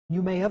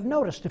You may have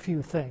noticed a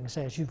few things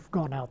as you've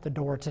gone out the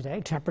door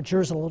today.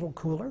 Temperature's a little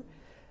cooler,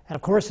 and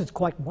of course it's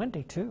quite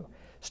windy too.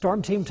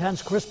 Storm Team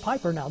 10's Chris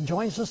Piper now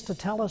joins us to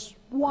tell us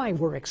why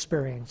we're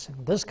experiencing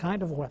this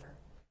kind of weather.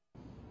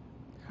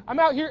 I'm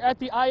out here at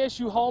the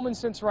ISU Hallman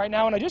Center right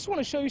now, and I just want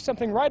to show you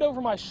something right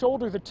over my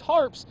shoulder, the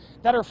tarps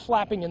that are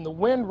flapping in the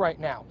wind right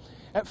now.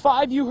 At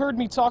 5, you heard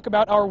me talk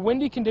about our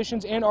windy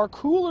conditions and our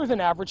cooler than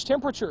average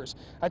temperatures.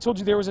 I told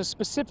you there was a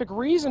specific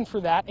reason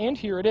for that, and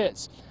here it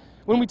is.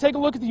 When we take a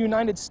look at the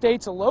United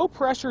States, a low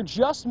pressure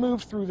just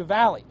moved through the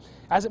valley.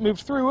 As it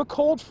moved through, a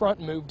cold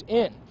front moved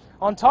in.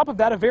 On top of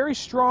that, a very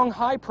strong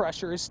high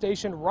pressure is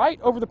stationed right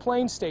over the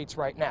plain states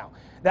right now.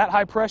 That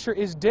high pressure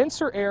is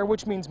denser air,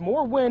 which means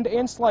more wind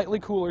and slightly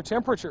cooler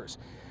temperatures.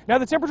 Now,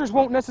 the temperatures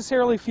won't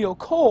necessarily feel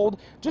cold,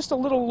 just a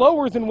little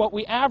lower than what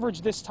we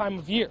average this time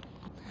of year.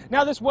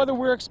 Now, this weather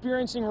we're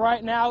experiencing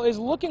right now is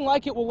looking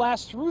like it will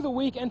last through the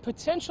week and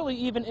potentially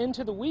even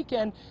into the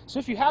weekend. So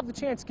if you have the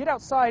chance, get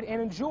outside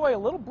and enjoy a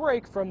little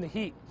break from the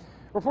heat.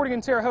 Reporting in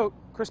Terre Haute,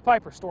 Chris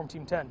Piper, Storm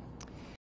Team 10.